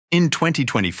In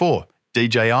 2024,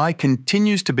 DJI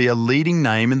continues to be a leading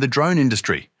name in the drone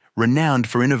industry, renowned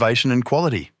for innovation and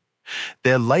quality.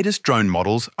 Their latest drone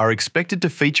models are expected to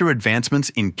feature advancements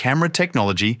in camera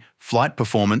technology, flight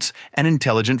performance, and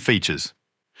intelligent features.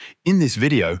 In this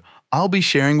video, I'll be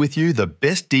sharing with you the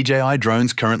best DJI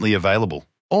drones currently available.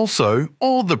 Also,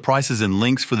 all the prices and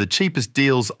links for the cheapest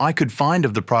deals I could find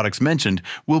of the products mentioned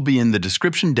will be in the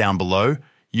description down below.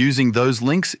 Using those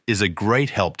links is a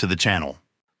great help to the channel.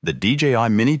 The DJI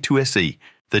Mini 2SE.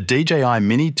 The DJI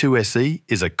Mini 2SE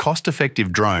is a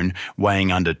cost-effective drone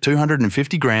weighing under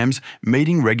 250 grams,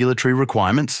 meeting regulatory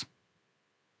requirements.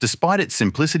 Despite its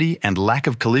simplicity and lack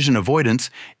of collision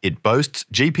avoidance, it boasts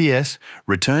GPS,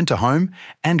 return to home,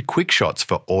 and Quickshots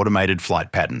for automated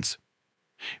flight patterns.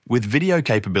 With video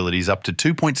capabilities up to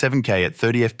 2.7K at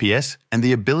 30 FPS and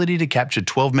the ability to capture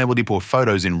 12 megapixel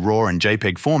photos in Raw and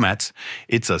JPEG formats,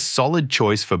 it's a solid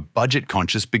choice for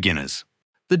budget-conscious beginners.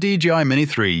 The DJI Mini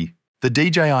 3. The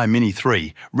DJI Mini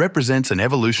 3 represents an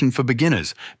evolution for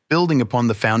beginners, building upon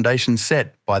the foundation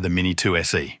set by the Mini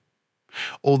 2SE.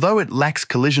 Although it lacks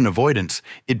collision avoidance,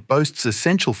 it boasts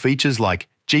essential features like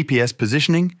GPS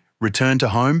positioning, return to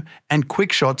home, and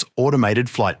Quickshots automated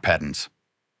flight patterns.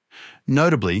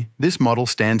 Notably, this model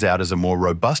stands out as a more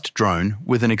robust drone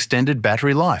with an extended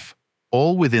battery life,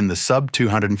 all within the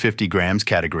sub-250 grams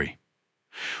category.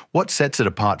 What sets it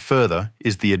apart further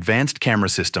is the advanced camera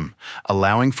system,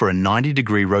 allowing for a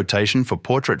 90-degree rotation for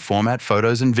portrait format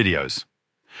photos and videos.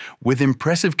 With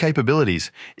impressive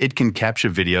capabilities, it can capture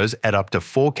videos at up to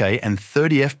 4K and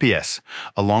 30 FPS,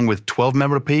 along with 12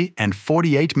 megapixel and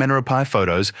 48 megapixel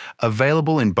photos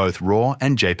available in both RAW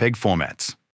and JPEG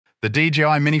formats. The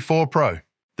DJI Mini 4 Pro.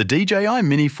 The DJI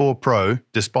Mini 4 Pro,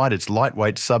 despite its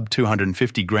lightweight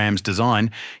sub-250 grams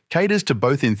design, caters to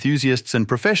both enthusiasts and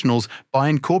professionals by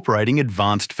incorporating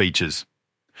advanced features.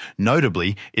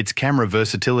 Notably, its camera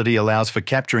versatility allows for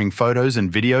capturing photos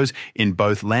and videos in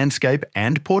both landscape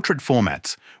and portrait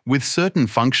formats, with certain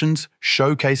functions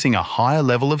showcasing a higher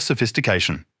level of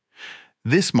sophistication.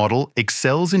 This model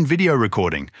excels in video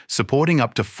recording, supporting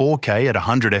up to 4K at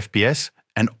 100 FPS,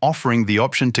 and offering the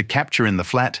option to capture in the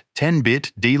flat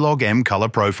 10-bit D-Log-M color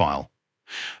profile.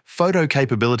 Photo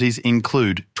capabilities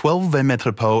include 12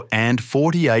 megapixel and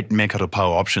 48 megapixel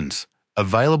options,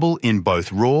 available in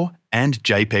both RAW and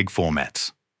JPEG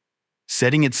formats.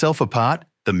 Setting itself apart,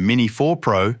 the Mini 4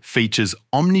 Pro features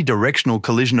omnidirectional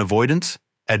collision avoidance,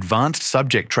 advanced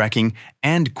subject tracking,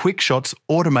 and Quickshots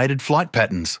automated flight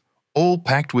patterns, all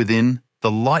packed within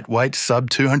the lightweight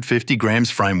sub-250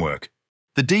 grams framework.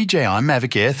 The DJI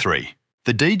Mavic Air 3.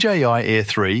 The DJI Air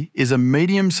 3 is a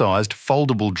medium-sized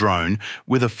foldable drone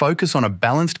with a focus on a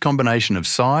balanced combination of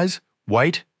size,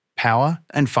 weight, power,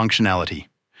 and functionality.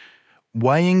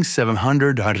 Weighing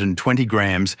 720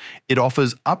 grams, it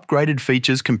offers upgraded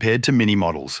features compared to Mini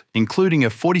models, including a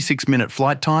 46-minute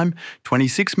flight time,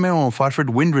 26 mm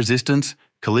wind resistance,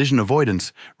 collision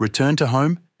avoidance, return to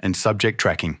home, and subject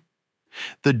tracking.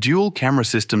 The dual camera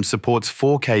system supports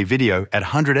 4K video at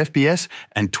 100 FPS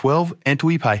and 12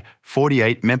 megapixel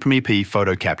 48 megapixel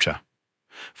photo capture.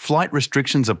 Flight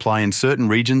restrictions apply in certain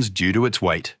regions due to its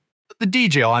weight. The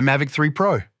DJI Mavic 3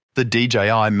 Pro. The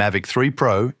DJI Mavic 3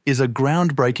 Pro is a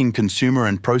groundbreaking consumer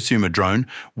and prosumer drone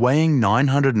weighing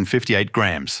 958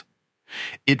 grams.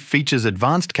 It features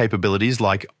advanced capabilities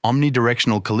like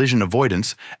omnidirectional collision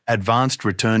avoidance, advanced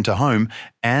return to home,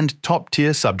 and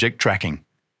top-tier subject tracking.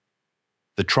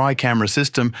 The tri-camera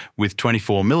system with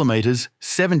 24mm,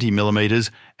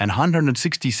 70mm, and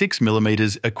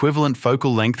 166mm equivalent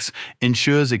focal lengths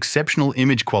ensures exceptional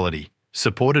image quality,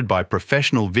 supported by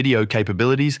professional video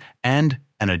capabilities and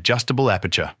an adjustable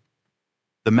aperture.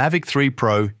 The Mavic 3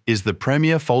 Pro is the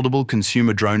premier foldable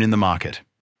consumer drone in the market.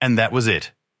 And that was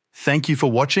it. Thank you for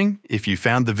watching. If you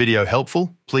found the video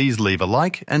helpful, please leave a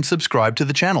like and subscribe to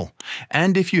the channel.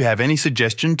 And if you have any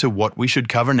suggestion to what we should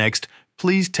cover next,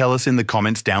 please tell us in the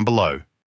comments down below.